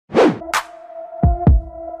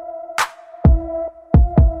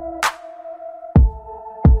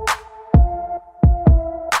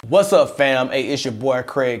What's up, fam? Hey, it's your boy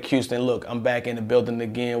Craig Houston. Look, I'm back in the building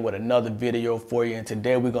again with another video for you, and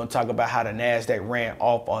today we're gonna talk about how the NASDAQ ran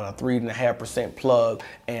off on a 3.5% plug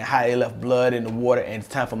and how it left blood in the water, and it's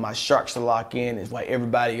time for my sharks to lock in. It's why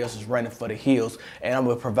everybody else is running for the hills, and I'm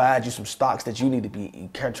gonna provide you some stocks that you need to be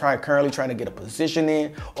currently trying to get a position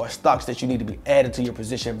in, or stocks that you need to be added to your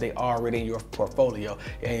position if they are already in your portfolio,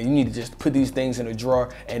 and you need to just put these things in a drawer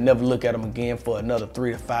and never look at them again for another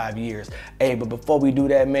 3 to 5 years. Hey, but before we do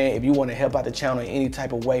that, man, if you want to help out the channel in any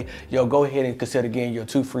type of way, yo, go ahead and consider getting your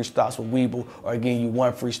 2 free stocks with Webull, or getting you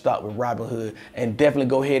 1 free stock with Robinhood. And definitely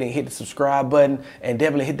go ahead and hit the subscribe button, and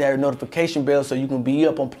definitely hit that notification bell so you can be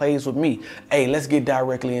up on plays with me. Hey, let's get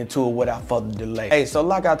directly into it without further delay. Hey, so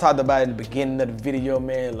like I talked about in the beginning of the video,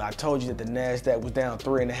 man, I told you that the NASDAQ was down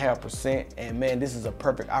 3.5%, and man, this is a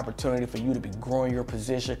perfect opportunity for you to be growing your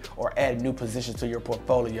position or adding new positions to your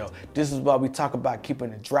portfolio. This is why we talk about keeping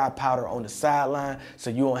the dry powder on the sideline, so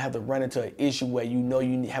you don't have to run into an issue where you know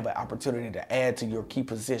you have an opportunity to add to your key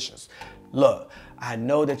positions. Look, I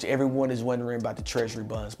know that everyone is wondering about the treasury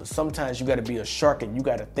bonds, but sometimes you got to be a shark and you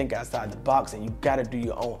got to think outside the box, and you got to do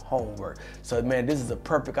your own homework. So man, this is a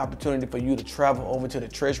perfect opportunity for you to travel over to the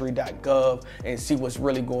treasury.gov and see what's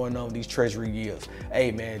really going on with these treasury yields.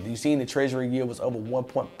 Hey man, you seen the treasury yield was over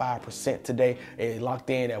 1.5% today. It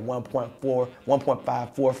locked in at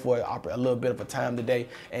 1.54 for a little bit of a time today,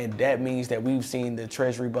 and that means that we've seen the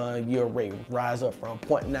treasury bond yield rate rise up from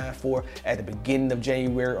 0.94 at the beginning of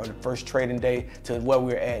January on the first trading day to where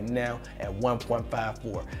we're at now at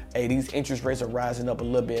 1.54. Hey, these interest rates are rising up a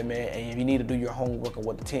little bit, man, and if you need to do your homework on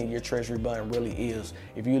what the 10-year treasury bond really is,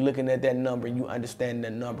 if you're looking at that number and you understand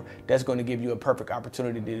that number, that's going to give you a perfect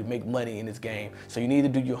opportunity to make money in this game. So you need to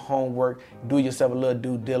do your homework, do yourself a little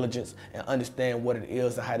due diligence, and understand what it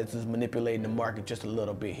is and how this is manipulating the market just a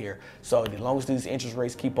little bit here. So as long as these interest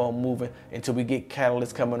rates keep on moving until we get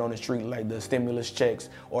catalysts coming on the street like the stimulus checks,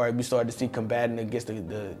 or if we start to see combating against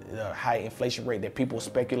the high inflation rate that people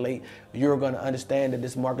speculate, you're going to understand that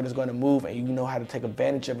this market is going to move, and you know how to take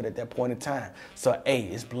advantage of it at that point in time. So hey,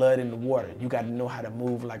 it's blood in the water. You got to know how to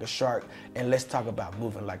move like a shark, and let's talk about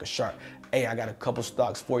moving like a shark. Hey, I got a couple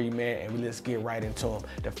stocks for you, man, and let's get right into them.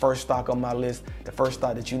 The first stock on my list, the first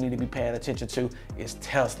stock that you need to be paying attention to is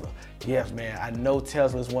Tesla. Yes, man, I know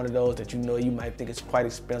Tesla is one of those that you know you might think it's quite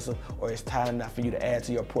expensive, or it's time now for you to add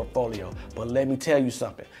to your portfolio. But let me tell you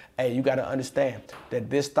something. Hey, you got to understand that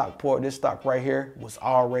this stock right here was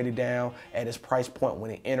already down at its price point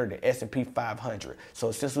when it entered the S&P 500.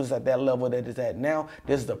 So since it's at that level that it's at now,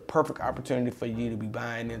 this is the perfect opportunity for you to be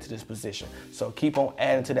buying into this position. So keep on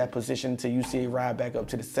adding to that position until you see it ride back up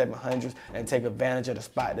to the 700s and take advantage of the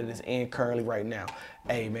spot that it's in currently right now.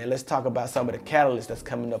 Hey man, let's talk about some of the catalysts that's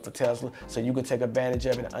coming up for Tesla, so you can take advantage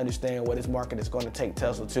of it and understand what this market is going to take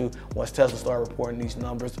Tesla to once Tesla start reporting these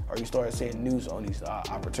numbers, or you start seeing news on these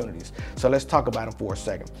opportunities. So let's talk about them for a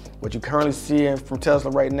second. What you're currently seeing from Tesla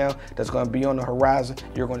right now that's going to be on the horizon,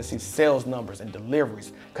 you're going to see sales numbers and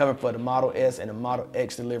deliveries coming for the Model S and the Model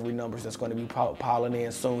X delivery numbers that's going to be piling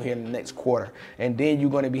in soon here in the next quarter. And then you're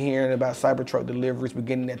going to be hearing about Cybertruck deliveries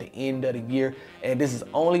beginning at the end of the year, and this is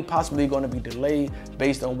only possibly going to be delayed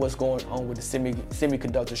based on what's going on with the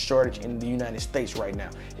semiconductor shortage in the United States right now.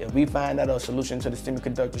 If we find out a solution to the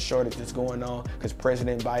semiconductor shortage that's going on, because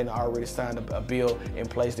President Biden already signed a bill in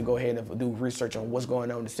place to go ahead and do research on what's going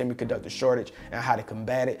on with the semiconductor shortage and how to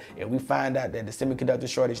combat it. If we find out that the semiconductor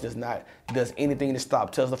shortage does anything to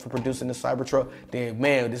stop Tesla from producing the Cybertruck, then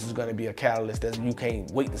man, this is going to be a catalyst that you can't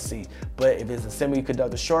wait to see. But if it's a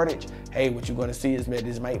semiconductor shortage, hey, what you're going to see is, man,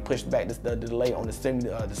 this might push back the delay on the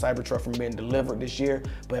Cybertruck from being delivered this year.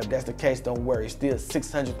 But if that's the case, don't worry. Still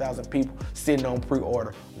 600,000 people sitting on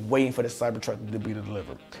pre-order waiting for the Cybertruck to be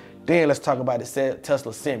delivered. Then let's talk about the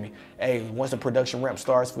Tesla Semi. Hey, once the production ramp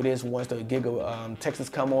starts for this, once the Giga Texas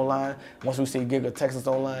come online, once we see Giga Texas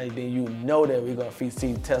online, then you know that we're going to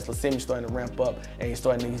see Tesla Semi starting to ramp up, and you're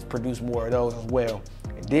starting to produce more of those as well.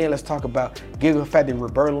 And then let's talk about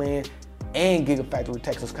Gigafactory Berlin and Gigafactory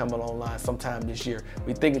Texas coming online sometime this year.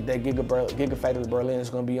 We think that Gigafactory Berlin is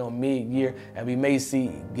going to be on mid-year, and we may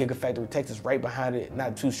see Gigafactory Texas right behind it,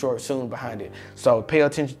 not too short soon behind it. So pay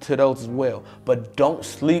attention to those as well. But don't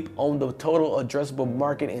sleep on the total addressable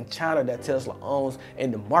market in China that Tesla owns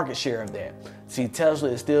and the market share of that. See, Tesla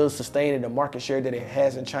is still sustaining the market share that it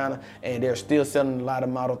has in China, and they're still selling a lot of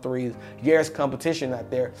Model 3s. There's competition out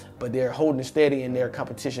there, but they're holding steady in their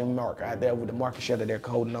competition mark out there with the market share that they're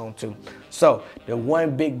holding on to. So the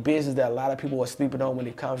one big business that a lot of people are sleeping on when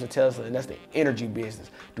it comes to Tesla, and that's the energy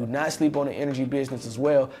business. Do not sleep on the energy business as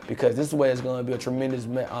well, because this is where it's going to be a tremendous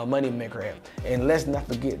money maker at. And let's not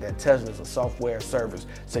forget that Tesla is a software service.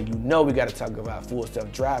 So you know we got to talk about full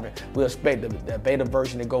self-driving. We expect the beta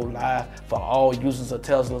version to go live for all users of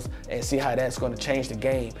Teslas and see how that's going to change the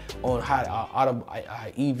game on how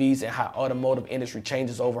EVs and how automotive industry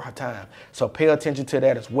changes over time. So pay attention to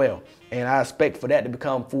that as well. And I expect for that to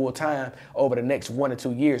become full time over the next 1 or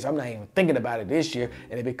 2 years. I'm not even thinking about it this year.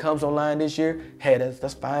 And if it comes online this year, hey,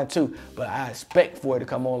 that's fine too. But I expect for it to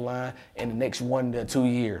come online in the next 1 to 2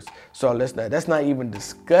 years. So that's not even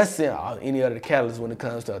discussing any other catalysts when it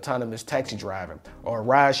comes to autonomous taxi driving or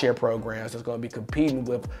rideshare programs that's going to be competing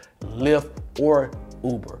with Lyft or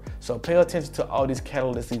Uber. So pay attention to all these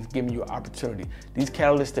catalysts that's giving you opportunity. These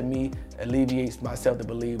catalysts to me alleviates myself to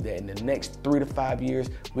believe that in the next 3 to 5 years,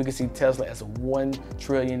 we can see Tesla as a $1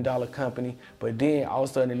 trillion company. But then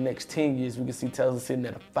also in the next 10 years, we can see Tesla sitting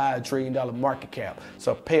at a $5 trillion market cap.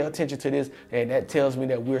 So pay attention to this, and that tells me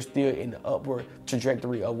that we're still in the upward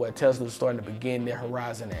trajectory of where Tesla is starting to begin their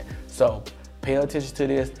horizon at. So pay attention to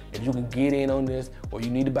this. If you can get in on this, or you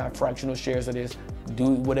need to buy fractional shares of this, do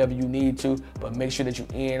whatever you need to, but make sure that you're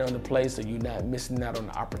in on the play so you're not missing out on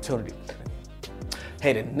the opportunity.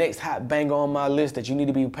 Hey, the next hot banger on my list that you need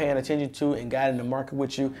to be paying attention to and got in the market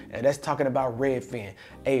with you, and that's talking about Redfin.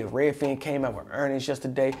 Hey, Redfin came out with earnings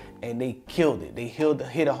yesterday, and they killed it. They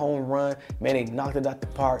hit a home run. Man, they knocked it out the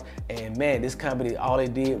park. And man, this company, all they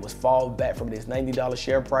did was fall back from this $90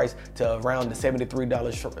 share price to around the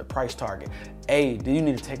 $73 price target. Hey, you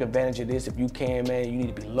need to take advantage of this if you can, man. You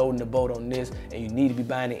need to be loading the boat on this, and you need to be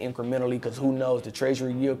buying it incrementally, because who knows, the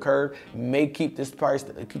Treasury yield curve may keep this price,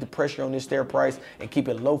 keep the pressure on this share price and keep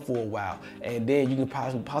it low for a while. And then you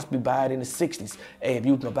can possibly buy it in the 60s. Hey, if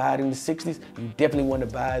you can buy it in the 60s, you definitely want to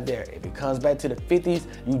buy it there. If it comes back to the 50s,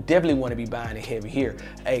 you definitely want to be buying it heavy here.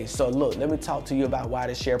 Hey, so look, let me talk to you about why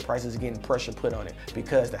the share price is getting pressure put on it.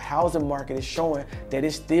 Because the housing market is showing that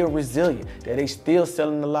it's still resilient, that they still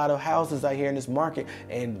selling a lot of houses out here in this market,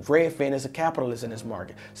 and Redfin is a capitalist in this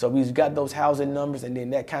market. So we've got those housing numbers, and then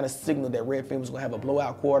that kind of signaled that Redfin was going to have a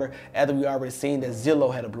blowout quarter, after we already seen that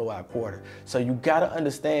Zillow had a blowout quarter. So you got to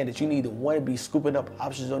understand that you need to want to be scooping up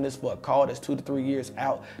options on this for a call that's 2 to 3 years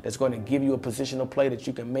out, that's going to give you a positional play that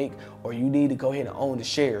you can make, or you need to go ahead and own the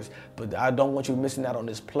shares. But I don't want you missing out on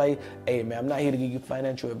this play. Hey man, I'm not here to give you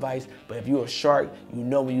financial advice, but if you're a shark, you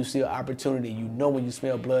know when you see an opportunity, you know when you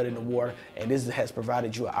smell blood in the water, and this has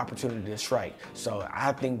provided you an opportunity to strike. So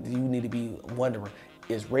I think you need to be wondering,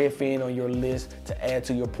 is Redfin on your list to add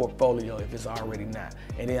to your portfolio if it's already not?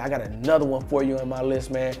 And then I got another one for you on my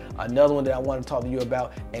list, man. Another one that I want to talk to you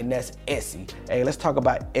about, and that's Etsy. Hey, let's talk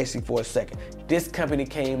about Etsy for a second. This company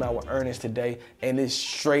came out with earnings today, and it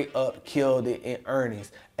straight up killed it in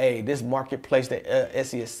earnings. Hey, this marketplace that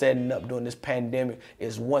Etsy is setting up during this pandemic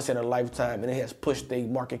is once in a lifetime, and it has pushed their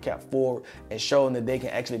market cap forward and shown that they can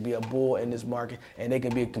actually be a bull in this market, and they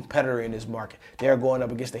can be a competitor in this market. They're going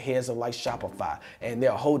up against the heads of like Shopify, and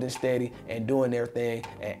they're holding steady and doing their thing,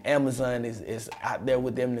 and Amazon is out there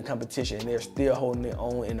with them in the competition, and they're still holding their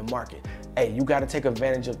own in the market. Hey, you got to take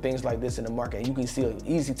advantage of things like this in the market, and you can see an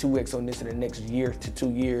easy 2x on this in the next year to 2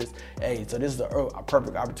 years. Hey, so this is a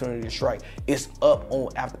perfect opportunity to strike. It's up on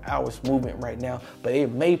after hours movement right now, but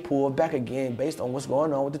it may pull back again based on what's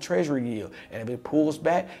going on with the Treasury yield. And if it pulls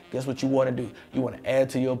back, guess what you want to do? You want to add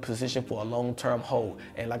to your position for a long-term hold.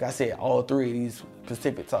 And like I said, all three of these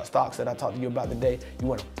specific stocks that I talked to you about today, you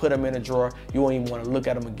want to put them in a drawer. You won't even want to look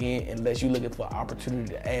at them again unless you're looking for an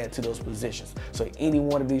opportunity to add to those positions. So any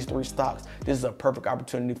one of these 3 stocks, this is a perfect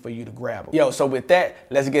opportunity for you to grab them. Yo, so with that,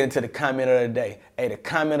 let's get into the comment of the day. Hey, the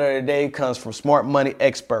comment of the day comes from Smart Money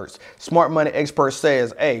Experts. Smart Money Experts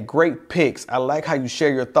says, hey, great picks. I like how you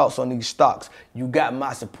share your thoughts on these stocks. You got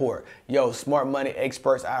my support. Yo, Smart Money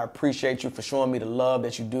Experts, I appreciate you for showing me the love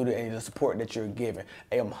that you do and the support that you're giving.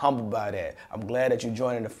 Hey, I'm humbled by that. I'm glad that you're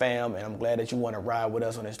joining the fam, and I'm glad that you want to ride with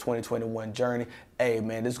us on this 2021 journey. Hey,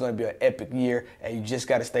 man, this is going to be an epic year, and you just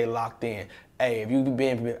got to stay locked in. Hey,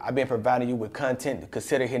 if I've been providing you with content,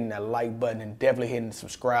 consider hitting that like button and definitely hitting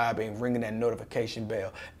subscribe and ringing that notification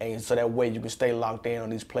bell. And so that way you can stay locked in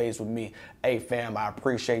on these plays with me. Hey fam, I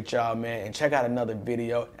appreciate y'all, man. And check out another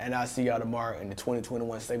video, and I'll see y'all tomorrow in the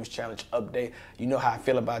 2021 Savings Challenge update. You know how I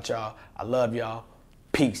feel about y'all. I love y'all.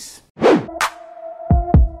 Peace.